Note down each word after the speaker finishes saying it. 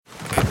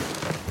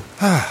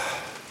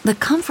The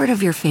comfort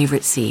of your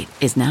favorite seat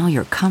is now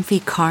your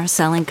comfy car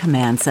selling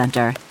command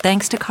center,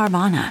 thanks to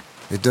Carvana.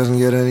 It doesn't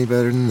get any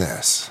better than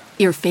this.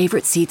 Your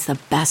favorite seat's the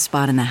best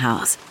spot in the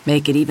house.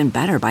 Make it even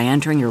better by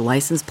entering your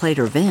license plate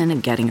or VIN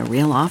and getting a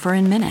real offer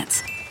in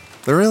minutes.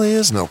 There really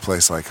is no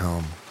place like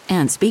home.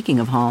 And speaking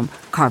of home,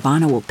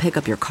 Carvana will pick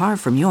up your car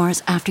from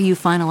yours after you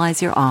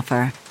finalize your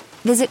offer.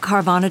 Visit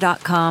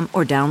Carvana.com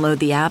or download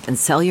the app and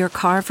sell your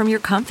car from your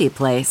comfy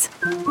place.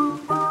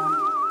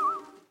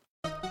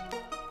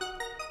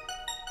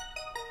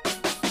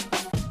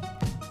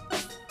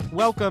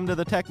 Welcome to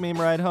the Tech Meme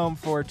Ride Home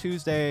for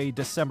Tuesday,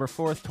 December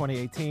 4th,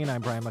 2018.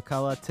 I'm Brian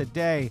McCullough.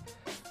 Today,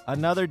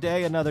 another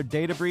day, another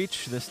data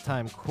breach, this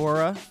time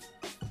Quora.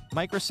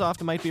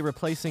 Microsoft might be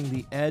replacing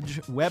the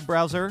Edge web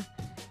browser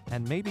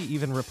and maybe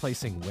even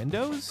replacing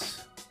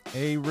Windows.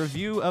 A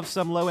review of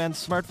some low-end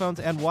smartphones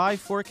and why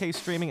 4K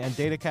streaming and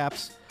data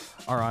caps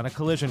are on a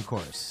collision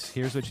course.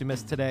 Here's what you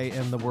missed today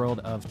in the world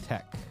of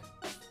tech.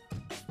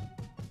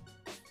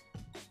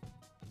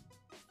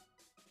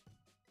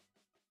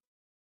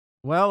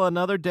 Well,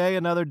 another day,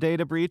 another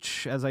data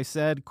breach. As I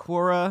said,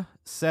 Quora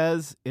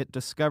says it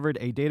discovered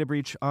a data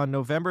breach on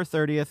November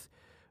 30th,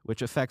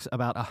 which affects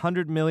about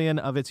 100 million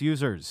of its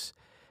users.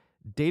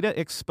 Data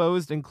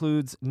exposed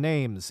includes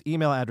names,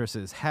 email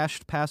addresses,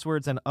 hashed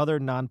passwords, and other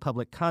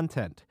non-public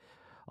content.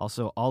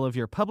 Also, all of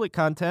your public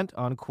content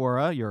on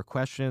Quora, your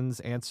questions,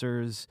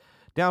 answers,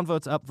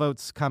 downvotes,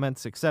 upvotes,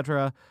 comments,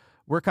 etc.,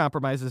 were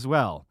compromised as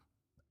well.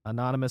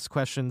 Anonymous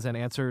questions and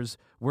answers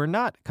were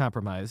not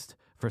compromised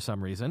for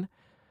some reason.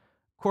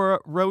 Quora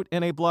wrote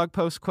in a blog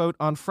post, quote,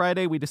 "On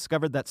Friday, we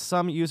discovered that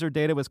some user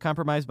data was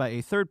compromised by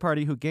a third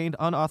party who gained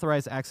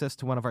unauthorized access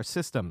to one of our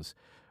systems.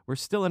 We're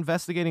still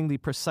investigating the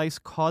precise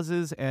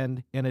causes,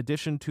 and in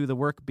addition to the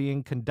work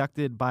being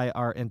conducted by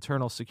our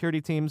internal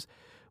security teams,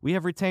 we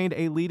have retained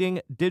a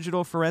leading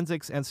digital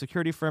forensics and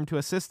security firm to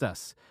assist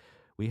us.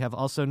 We have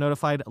also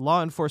notified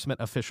law enforcement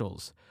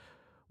officials.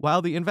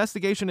 While the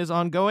investigation is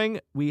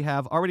ongoing, we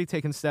have already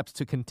taken steps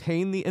to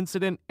contain the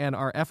incident, and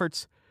our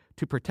efforts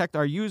to protect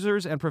our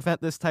users and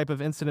prevent this type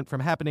of incident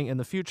from happening in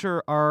the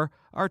future are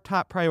our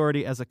top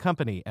priority as a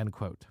company," end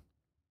quote.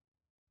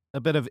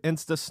 A bit of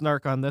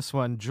Insta-snark on this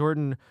one.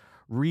 Jordan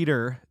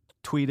Reeder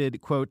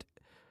tweeted, quote,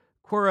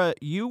 "Quora,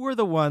 you were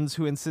the ones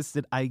who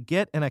insisted I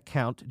get an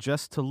account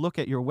just to look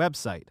at your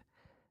website.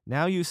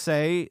 Now you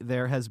say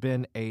there has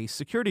been a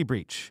security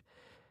breach.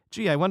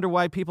 Gee, I wonder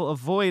why people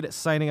avoid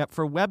signing up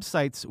for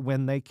websites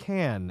when they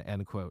can,"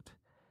 end quote.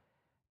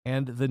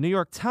 And the New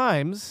York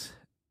Times,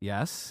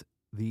 yes,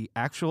 the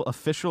actual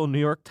official New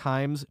York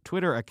Times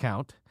Twitter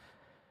account,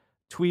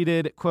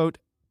 tweeted, quote,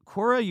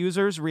 "Quora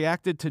users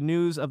reacted to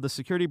news of the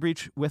security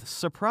breach with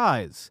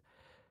surprise.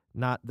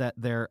 Not that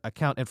their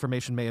account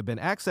information may have been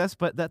accessed,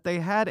 but that they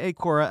had a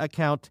Quora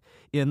account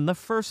in the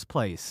first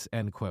place,"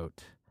 end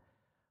quote.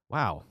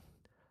 Wow.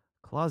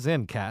 Claws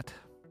in, cat.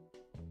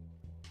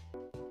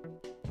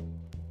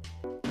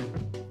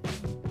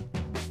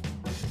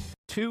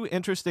 Two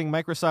interesting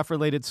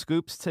Microsoft-related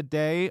scoops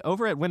today.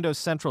 Over at Windows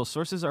Central,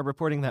 sources are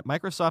reporting that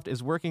Microsoft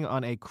is working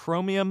on a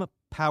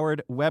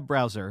Chromium-powered web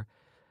browser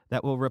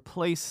that will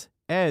replace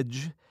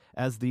Edge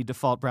as the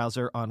default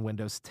browser on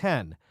Windows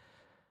 10.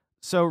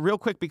 So real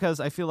quick, because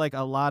I feel like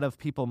a lot of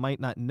people might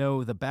not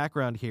know the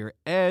background here,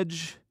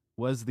 Edge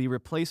was the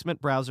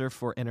replacement browser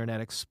for Internet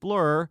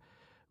Explorer,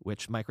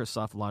 which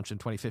Microsoft launched in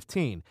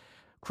 2015.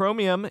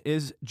 Chromium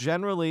is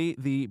generally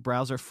the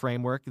browser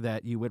framework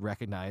that you would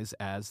recognize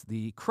as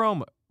the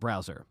Chrome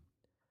browser.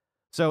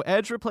 So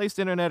Edge replaced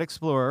Internet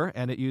Explorer,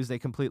 and it used a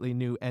completely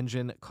new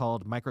engine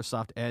called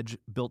Microsoft Edge,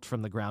 built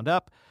from the ground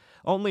up.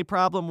 Only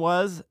problem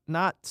was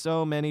not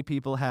so many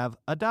people have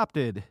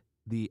adopted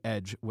the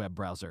Edge web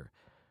browser,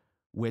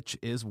 which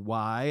is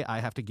why I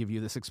have to give you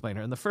this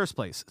explainer in the first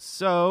place.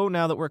 So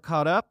now that we're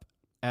caught up,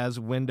 as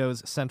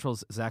Windows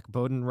Central's Zach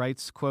Bowden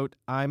writes, quote,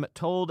 "I'm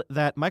told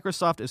that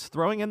Microsoft is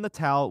throwing in the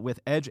towel with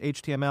Edge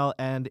HTML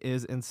and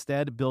is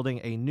instead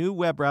building a new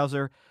web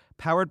browser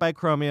powered by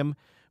Chromium,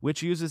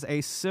 which uses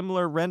a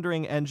similar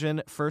rendering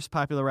engine first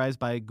popularized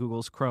by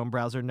Google's Chrome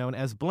browser known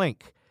as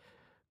Blink.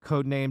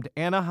 Codenamed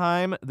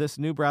Anaheim, this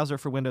new browser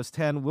for Windows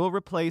 10 will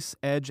replace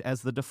Edge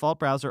as the default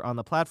browser on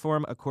the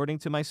platform, according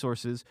to my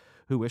sources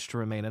who wish to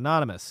remain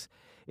anonymous.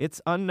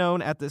 It's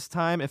unknown at this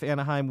time if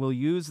Anaheim will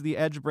use the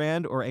Edge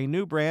brand or a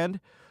new brand,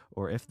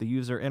 or if the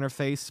user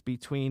interface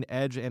between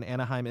Edge and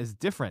Anaheim is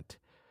different.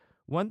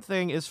 One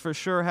thing is for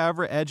sure,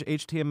 however, Edge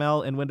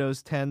HTML in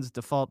Windows 10's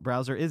default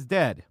browser is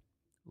dead.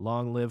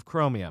 Long live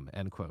Chromium,"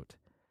 end quote.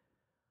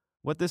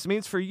 What this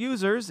means for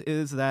users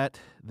is that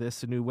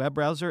this new web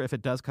browser, if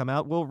it does come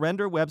out, will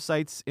render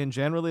websites in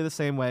generally the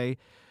same way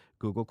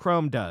Google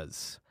Chrome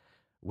does.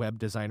 Web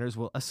designers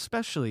will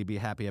especially be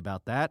happy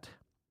about that.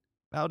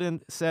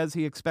 Bowden says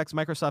he expects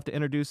Microsoft to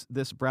introduce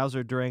this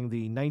browser during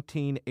the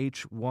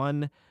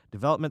 19H1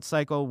 development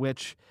cycle,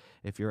 which,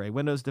 if you're a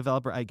Windows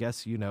developer, I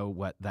guess you know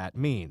what that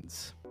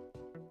means.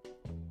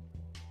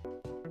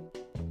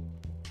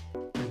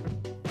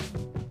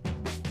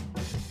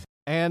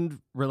 And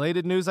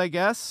related news, I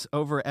guess,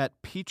 over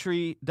at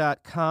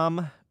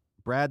Petrie.com,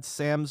 Brad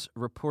Sams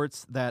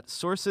reports that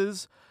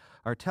sources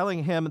are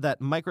telling him that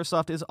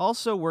Microsoft is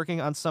also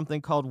working on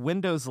something called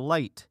Windows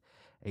Lite,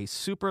 a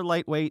super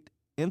lightweight,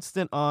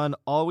 instant-on,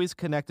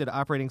 always-connected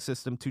operating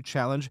system to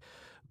challenge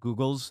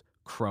Google's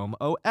Chrome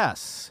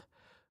OS.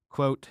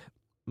 Quote,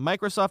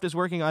 Microsoft is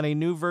working on a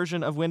new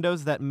version of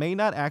Windows that may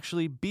not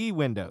actually be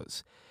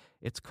Windows.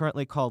 It's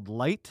currently called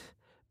Lite,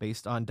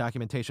 based on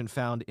documentation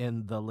found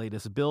in the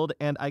latest build,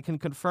 and I can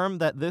confirm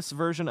that this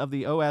version of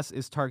the OS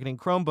is targeting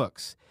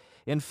Chromebooks.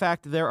 In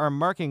fact, there are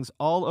markings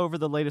all over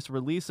the latest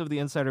release of the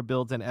Insider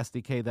builds and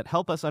SDK that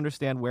help us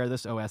understand where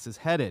this OS is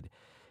headed.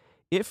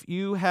 If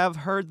you have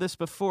heard this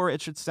before,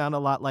 it should sound a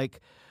lot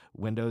like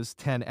Windows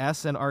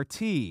 10S and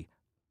RT.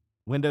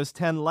 Windows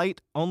 10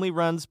 Lite only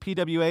runs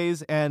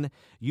PWAs and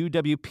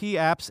UWP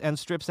apps and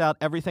strips out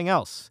everything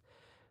else.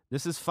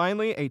 This is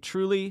finally a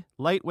truly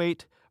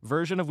lightweight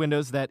version of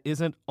Windows that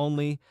isn't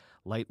only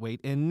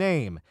lightweight in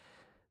name.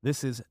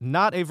 This is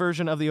not a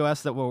version of the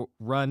OS that will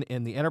run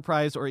in the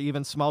enterprise or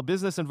even small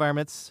business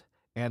environments,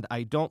 and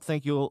I don't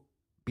think you'll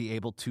be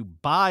able to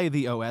buy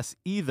the OS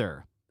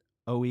either.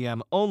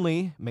 OEM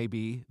only may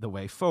be the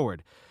way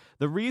forward.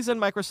 The reason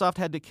Microsoft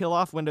had to kill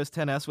off Windows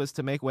 10S was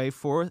to make way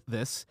for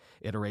this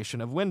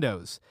iteration of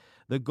Windows.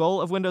 The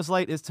goal of Windows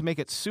Lite is to make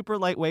it super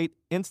lightweight,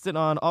 instant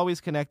on, always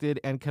connected,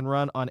 and can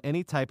run on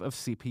any type of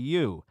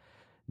CPU.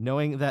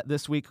 Knowing that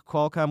this week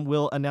Qualcomm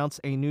will announce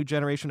a new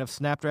generation of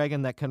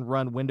Snapdragon that can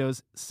run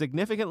Windows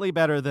significantly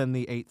better than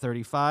the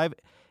 835,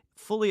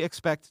 fully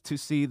expect to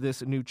see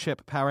this new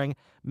chip powering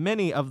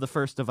many of the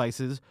first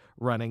devices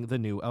running the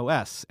new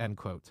OS, end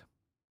quote.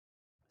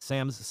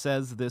 Sams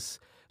says this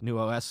new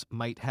OS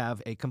might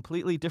have a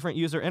completely different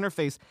user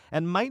interface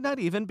and might not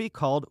even be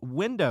called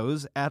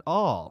Windows at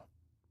all.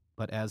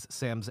 But as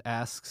Sams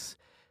asks,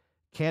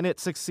 can it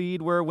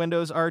succeed where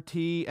Windows RT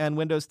and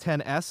Windows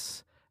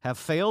 10S have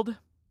failed?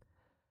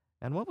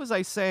 And what was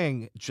I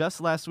saying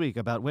just last week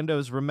about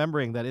Windows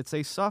remembering that it's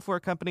a software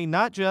company,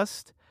 not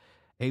just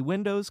a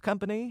Windows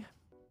company?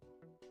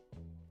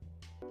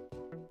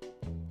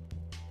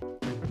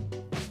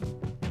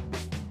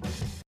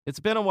 It's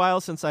been a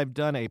while since I've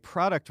done a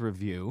product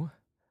review.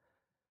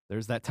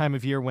 There's that time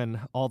of year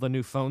when all the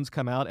new phones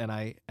come out and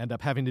I end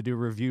up having to do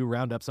review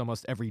roundups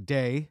almost every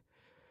day.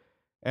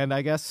 And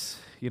I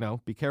guess,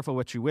 be careful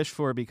what you wish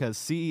for because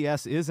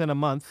CES is in a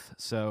month,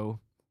 so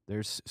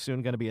there's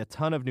soon going to be a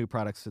ton of new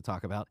products to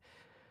talk about.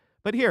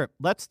 But here,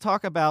 let's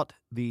talk about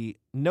the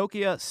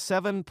Nokia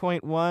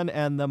 7.1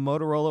 and the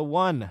Motorola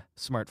One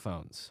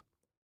smartphones.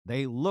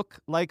 They look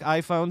like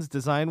iPhones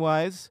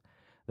design-wise.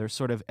 They're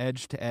sort of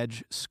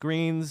edge-to-edge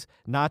screens,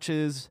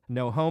 notches,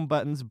 no home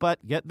buttons,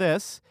 but get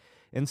this.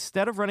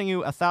 Instead of running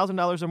you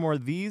 $1,000 or more,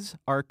 these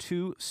are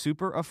two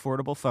super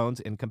affordable phones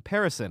in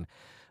comparison.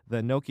 The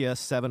Nokia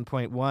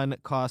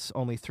 7.1 costs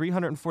only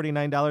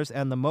 $349,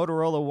 and the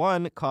Motorola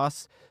One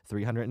costs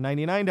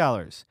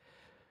 $399.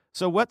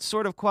 So what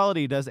sort of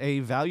quality does a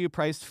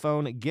value-priced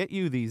phone get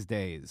you these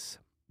days?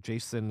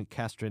 Jason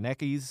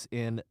Kastrenekis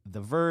in The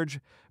Verge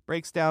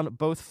breaks down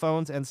both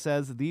phones and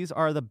says these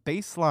are the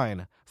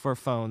baseline for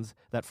phones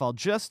that fall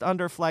just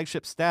under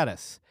flagship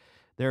status.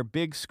 They're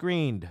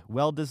big-screened,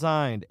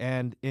 well-designed,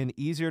 and in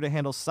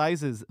easier-to-handle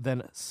sizes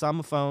than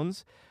some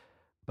phones.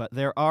 But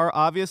there are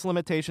obvious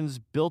limitations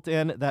built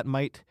in that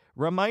might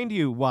remind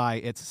you why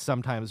it's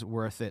sometimes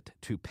worth it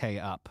to pay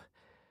up.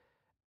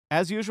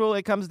 As usual,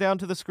 it comes down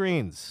to the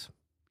screens.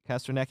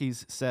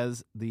 Kastrenekis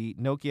says the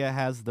Nokia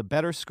has the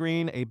better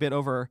screen, a bit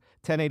over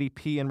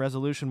 1080p in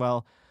resolution,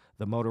 while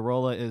the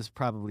Motorola is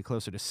probably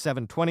closer to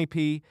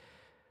 720p.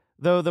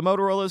 Though the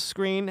Motorola's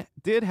screen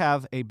did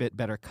have a bit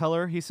better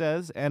color, he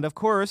says, and of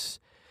course,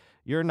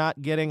 you're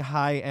not getting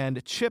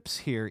high-end chips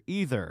here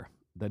either.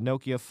 The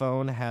Nokia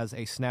phone has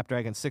a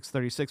Snapdragon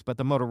 636, but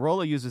the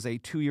Motorola uses a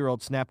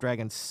 2-year-old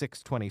Snapdragon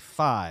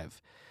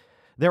 625.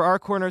 There are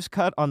corners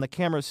cut on the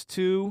cameras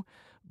too,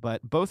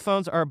 but both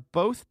phones are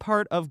both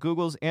part of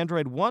Google's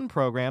Android One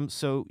program,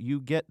 so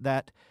you get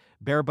that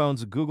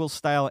bare-bones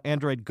Google-style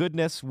Android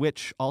goodness,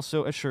 which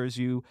also assures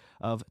you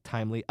of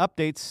timely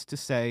updates to,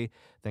 say,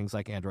 things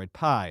like Android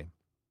Pie.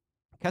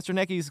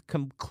 Kastrenekis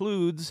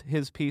concludes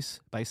his piece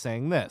by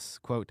saying this,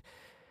 quote,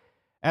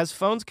 as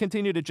phones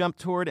continue to jump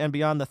toward and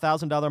beyond the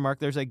 $1,000 mark,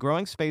 there's a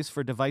growing space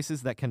for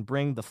devices that can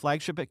bring the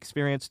flagship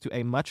experience to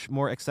a much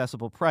more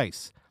accessible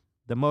price.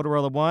 The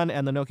Motorola One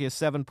and the Nokia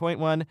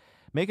 7.1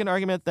 make an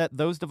argument that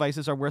those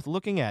devices are worth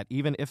looking at,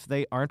 even if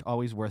they aren't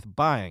always worth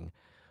buying.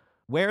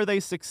 Where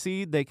they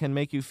succeed, they can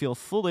make you feel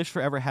foolish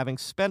for ever having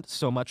spent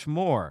so much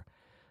more.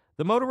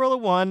 The Motorola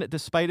One,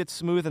 despite its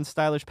smooth and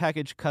stylish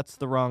package, cuts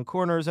the wrong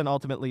corners and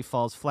ultimately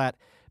falls flat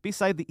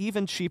beside the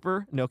even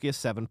cheaper Nokia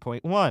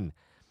 7.1.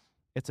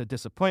 It's a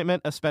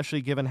disappointment,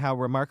 especially given how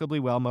remarkably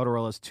well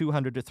Motorola's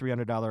 $200 to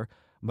 $300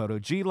 Moto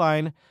G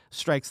line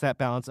strikes that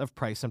balance of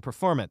price and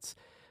performance.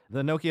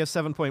 The Nokia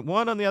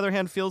 7.1, on the other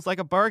hand, feels like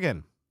a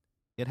bargain.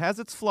 It has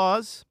its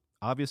flaws,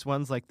 obvious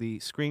ones like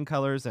the screen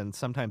colors and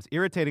sometimes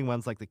irritating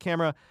ones like the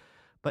camera,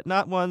 but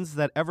not ones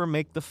that ever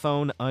make the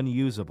phone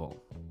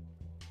unusable.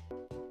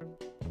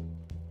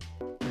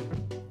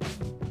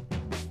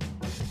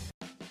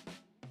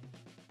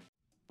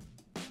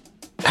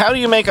 How do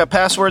you make a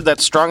password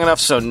that's strong enough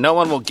so no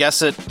one will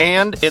guess it,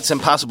 and it's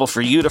impossible for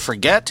you to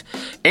forget,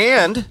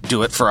 and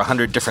do it for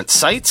 100 different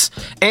sites,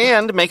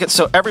 and make it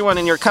so everyone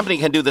in your company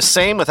can do the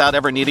same without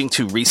ever needing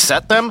to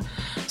reset them?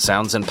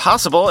 Sounds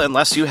impossible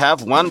unless you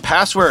have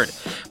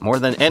 1Password. More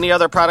than any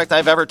other product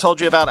I've ever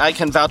told you about, I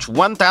can vouch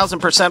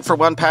 1,000% for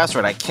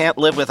 1Password. I can't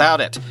live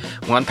without it.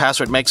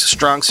 1Password makes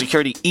strong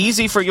security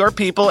easy for your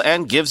people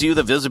and gives you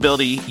the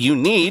visibility you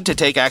need to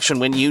take action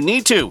when you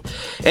need to.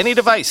 Any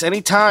device,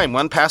 anytime,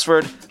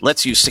 1Password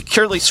lets you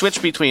securely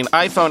switch between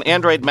iPhone,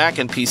 Android, Mac,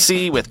 and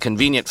PC with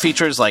convenient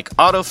features like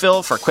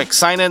autofill for quick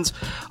sign-ins.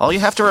 All you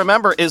have to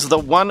remember is the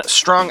one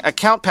strong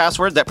account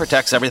password that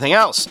protects everything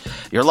else.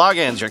 Your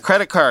logins, your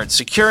credit cards,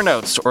 secure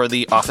notes, or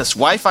the Office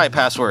Wi-Fi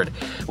password.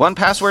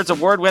 1Password's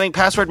award-winning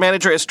password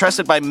manager is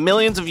trusted by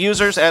millions of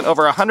users and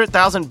over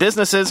 100,000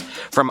 businesses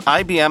from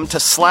IBM to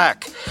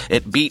Slack.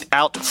 It beat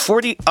out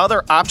 40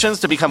 other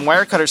options to become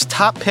Wirecutter's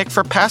top pick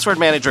for password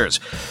managers.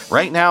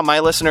 Right now, my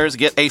listeners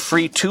get a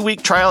free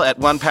 2-week trial at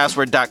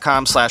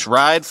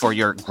onepassword.com/ride for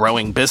your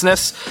growing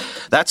business.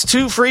 That's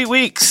 2 free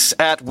weeks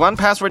at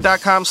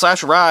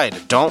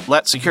onepassword.com/ride. Don't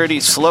let security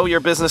slow your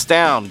business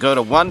down. Go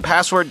to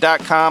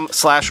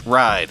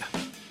onepassword.com/ride.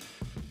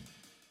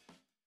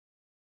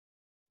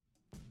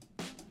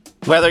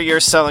 Whether you're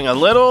selling a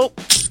little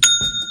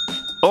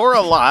or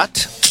a lot,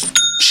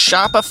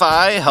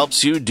 Shopify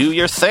helps you do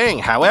your thing,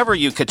 however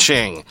you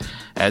ka-ching.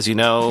 As you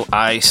know,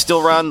 I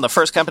still run the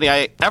first company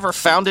I ever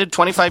founded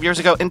 25 years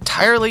ago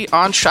entirely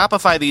on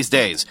Shopify these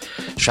days.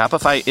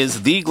 Shopify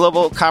is the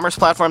global commerce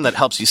platform that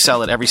helps you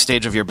sell at every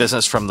stage of your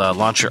business, from the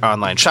launch your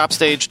online shop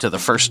stage to the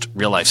first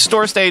real-life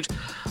store stage,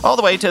 all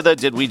the way to the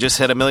did we just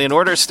hit a million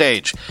orders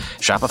stage.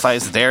 Shopify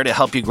is there to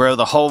help you grow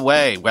the whole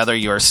way. Whether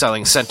you're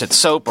selling scented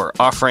soap or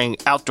offering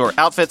outdoor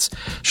outfits,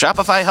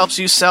 Shopify helps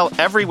you sell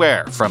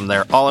everywhere, from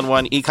their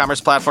all-in-one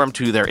e-commerce platform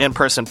to their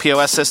in-person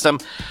POS system,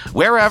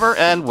 wherever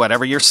and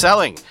whatever you're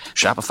selling.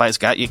 Shopify's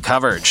got you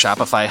covered.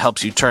 Shopify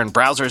helps you turn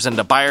browsers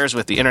into buyers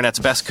with the internet's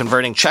best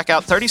converting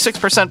checkout,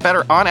 36%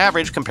 better on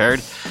average compared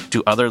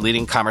to other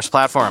leading commerce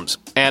platforms.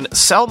 And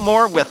sell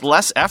more with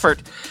less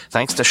effort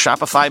thanks to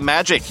Shopify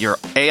Magic, your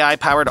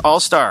AI-powered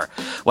all-star.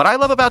 What I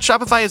love about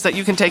Shopify is that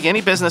you can take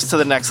any business to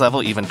the next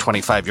level, even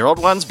 25-year-old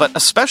ones, but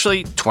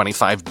especially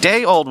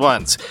 25-day-old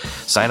ones.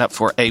 Sign up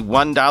for a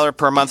 $1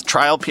 per month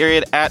trial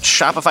period at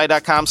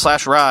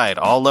shopify.com/ride,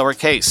 all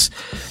lowercase.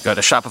 Go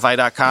to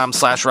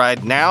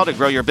shopify.com/ride now to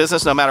grow your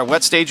business no matter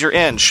what stage you're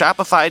in.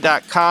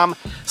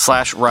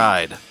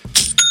 Shopify.com/ride.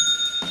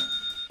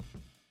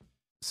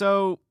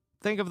 So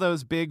think of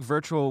those big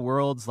virtual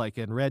worlds like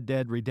in Red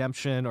Dead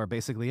Redemption or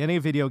basically any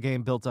video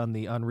game built on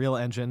the Unreal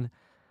Engine.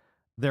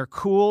 They're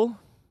cool.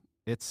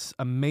 It's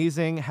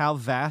amazing how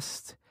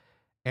vast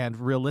and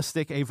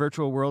realistic a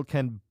virtual world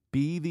can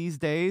be these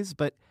days.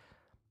 But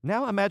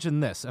now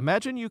imagine this.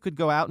 Imagine you could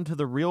go out into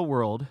the real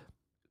world,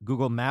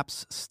 Google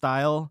Maps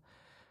style,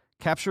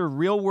 capture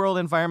real-world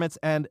environments,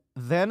 and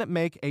then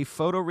make a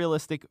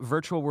photorealistic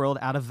virtual world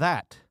out of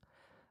that.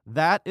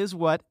 That is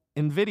what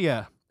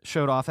NVIDIA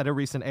showed off at a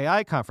recent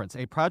AI conference,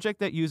 a project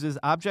that uses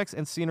objects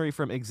and scenery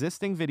from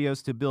existing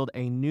videos to build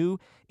a new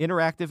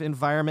interactive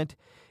environment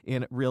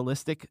in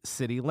realistic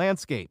city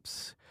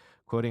landscapes.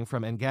 Quoting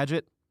from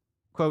Engadget,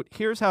 quote,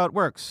 "Here's how it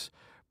works."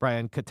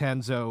 Brian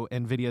Catanzo,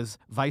 NVIDIA's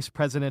vice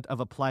president of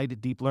applied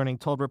deep learning,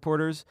 told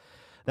reporters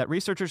that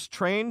researchers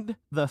trained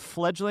the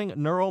fledgling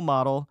neural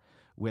model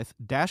with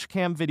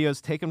dashcam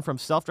videos taken from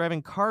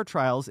self-driving car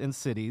trials in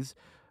cities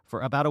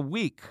for about a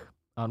week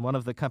on one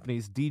of the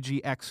company's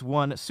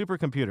DGX-1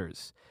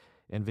 supercomputers.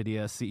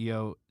 NVIDIA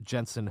CEO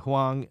Jensen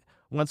Huang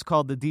once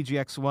called the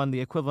DGX-1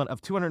 the equivalent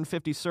of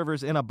 250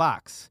 servers in a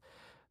box.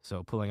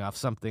 So pulling off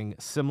something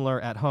similar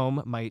at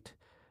home might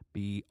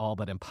be all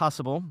but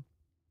impossible.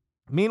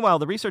 Meanwhile,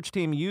 the research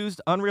team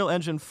used Unreal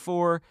Engine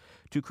 4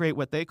 to create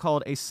what they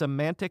called a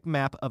semantic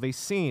map of a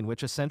scene,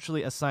 which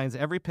essentially assigns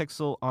every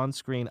pixel on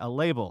screen a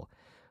label.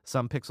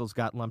 Some pixels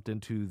got lumped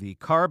into the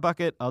car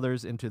bucket,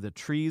 others into the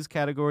trees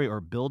category or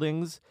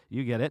buildings.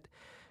 You get it.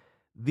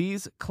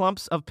 These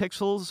clumps of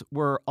pixels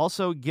were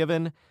also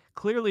given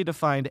clearly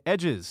defined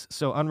edges,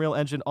 so Unreal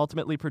Engine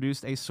ultimately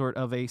produced a sort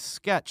of a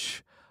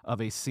sketch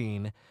of a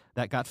scene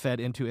that got fed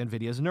into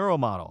NVIDIA's neural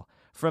model.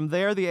 From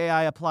there, the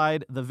AI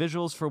applied the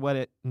visuals for what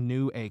it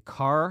knew a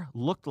car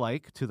looked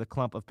like to the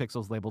clump of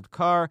pixels labeled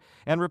car,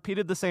 and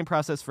repeated the same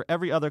process for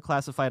every other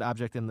classified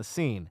object in the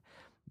scene.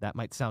 That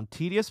might sound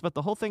tedious, but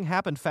the whole thing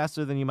happened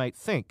faster than you might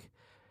think.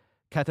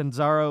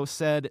 Catanzaro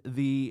said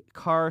the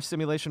car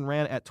simulation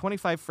ran at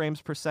 25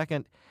 frames per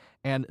second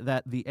and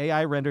that the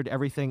AI rendered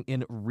everything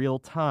in real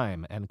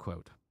time, end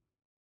quote.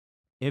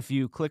 If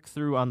you click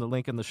through on the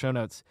link in the show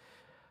notes,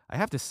 I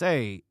have to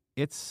say,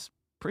 it's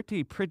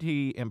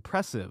pretty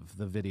impressive,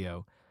 the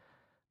video.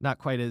 Not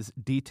quite as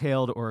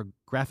detailed or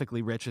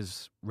graphically rich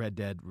as Red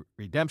Dead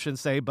Redemption,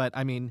 say, but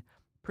I mean,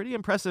 pretty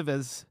impressive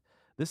as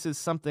This is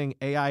something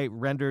AI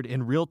rendered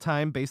in real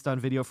time based on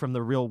video from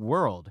the real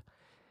world.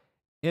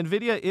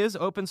 NVIDIA is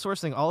open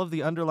sourcing all of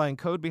the underlying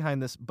code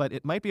behind this, but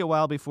it might be a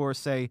while before,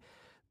 say,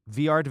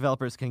 VR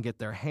developers can get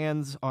their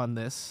hands on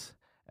this,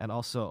 and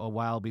also a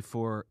while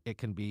before it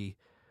can be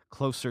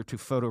closer to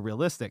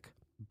photorealistic.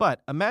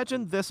 But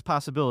imagine this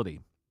possibility.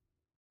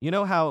 You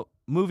know how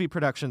movie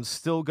productions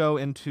still go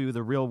into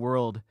the real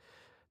world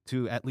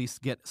to at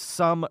least get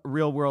some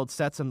real-world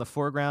sets in the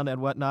foreground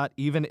and whatnot,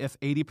 even if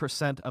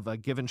 80% of a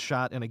given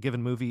shot in a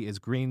given movie is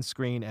green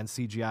screen and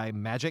CGI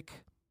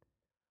magic?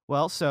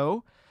 Well,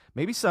 so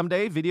maybe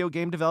someday video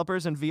game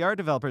developers and VR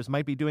developers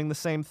might be doing the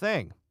same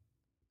thing.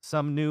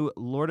 Some new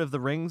Lord of the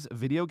Rings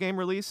video game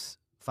release,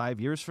 5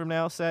 years from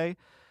now, say,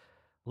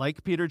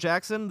 like Peter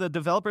Jackson, the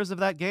developers of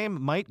that game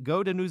might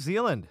go to New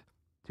Zealand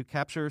to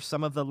capture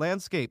some of the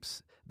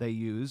landscapes they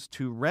use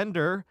to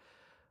render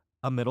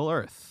a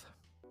Middle-earth.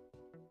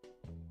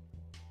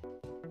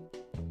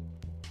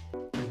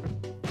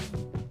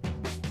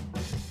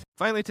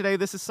 Finally today,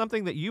 this is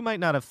something that you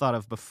might not have thought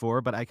of before,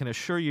 but I can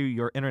assure you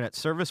your internet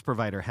service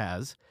provider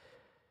has.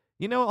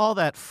 You know all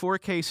that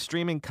 4K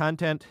streaming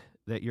content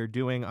that you're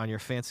doing on your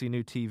fancy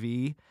new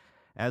TV?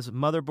 As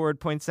Motherboard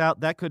points out,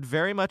 that could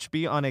very much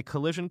be on a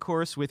collision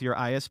course with your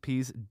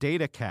ISP's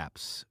data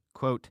caps.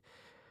 Quote,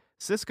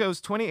 Cisco's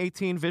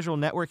 2018 Visual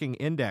Networking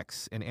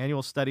Index, an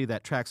annual study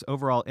that tracks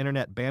overall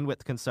internet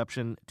bandwidth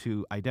consumption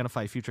to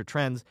identify future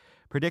trends,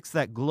 predicts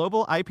that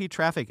global IP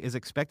traffic is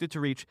expected to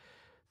reach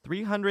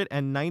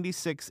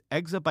 396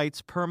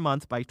 exabytes per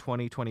month by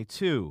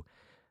 2022.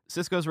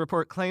 Cisco's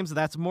report claims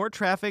that's more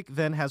traffic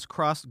than has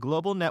crossed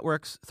global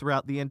networks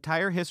throughout the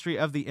entire history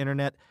of the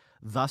internet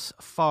thus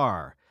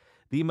far.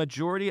 The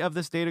majority of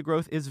this data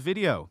growth is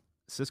video.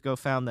 Cisco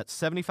found that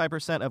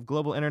 75% of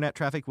global internet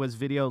traffic was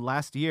video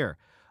last year,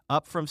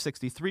 up from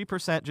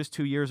 63% just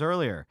 2 years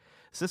earlier.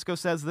 Cisco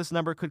says this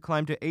number could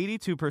climb to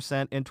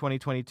 82% in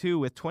 2022,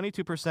 with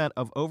 22%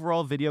 of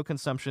overall video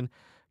consumption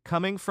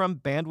coming from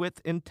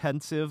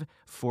bandwidth-intensive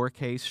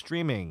 4K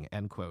streaming,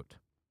 end quote.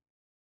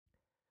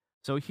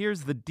 So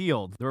here's the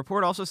deal. The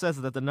report also says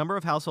that the number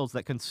of households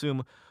that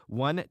consume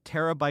 1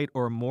 terabyte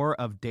or more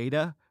of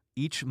data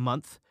each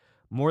month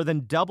more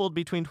than doubled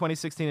between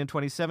 2016 and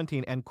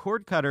 2017, and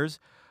cord cutters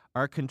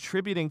are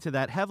contributing to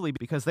that heavily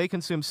because they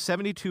consume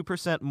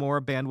 72%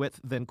 more bandwidth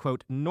than,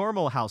 quote,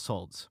 normal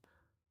households.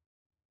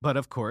 But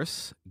of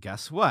course,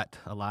 guess what?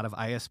 A lot of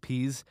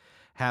ISPs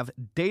have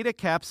data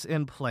caps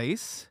in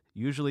place,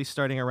 usually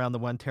starting around the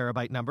 1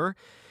 terabyte number.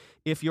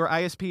 If your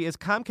ISP is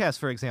Comcast,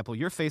 for example,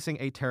 you're facing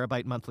a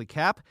terabyte monthly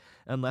cap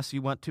unless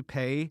you want to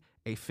pay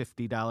a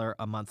 $50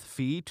 a month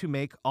fee to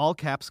make all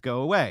caps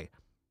go away.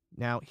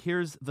 Now,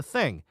 here's the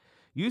thing.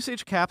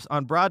 Usage caps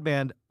on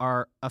broadband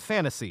are a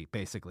fantasy,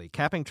 basically.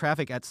 Capping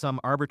traffic at some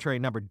arbitrary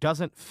number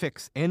doesn't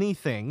fix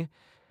anything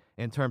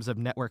in terms of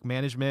network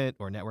management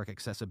or network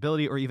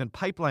accessibility or even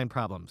pipeline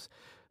problems.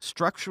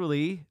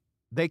 Structurally,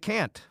 they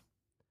can't.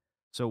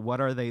 So what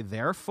are they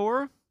there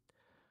for?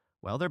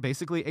 Well, they're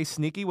basically a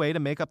sneaky way to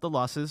make up the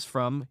losses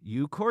from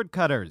you cord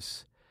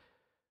cutters.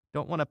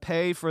 Don't want to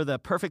pay for the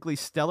perfectly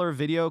stellar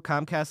video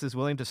Comcast is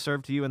willing to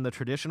serve to you in the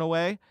traditional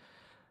way?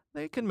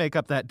 They can make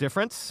up that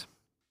difference.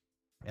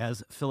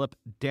 As Philip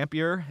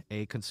Dampier,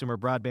 a consumer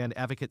broadband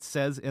advocate,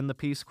 says in the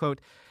piece, quote,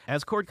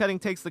 as cord cutting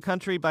takes the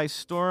country by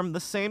storm,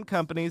 the same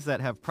companies that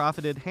have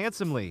profited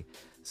handsomely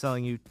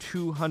selling you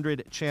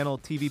 200-channel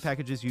TV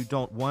packages you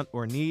don't want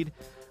or need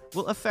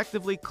will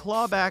effectively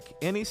claw back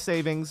any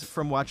savings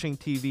from watching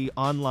TV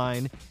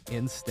online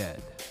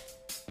instead.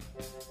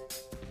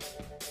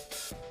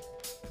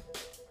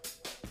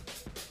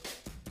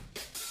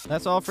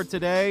 That's all for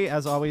today.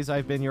 As always,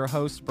 I've been your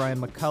host, Brian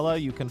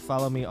McCullough. You can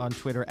follow me on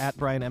Twitter at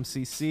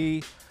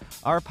BrianMCC.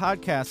 Our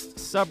podcast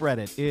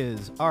subreddit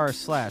is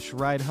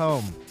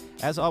r/ridehome.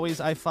 As always,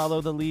 I follow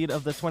the lead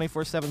of the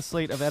 24/7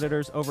 slate of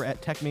editors over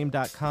at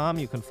techmeme.com.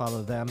 You can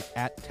follow them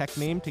at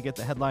techmeme to get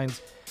the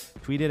headlines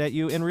tweeted at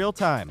you in real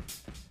time.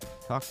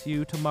 Talk to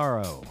you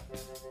tomorrow.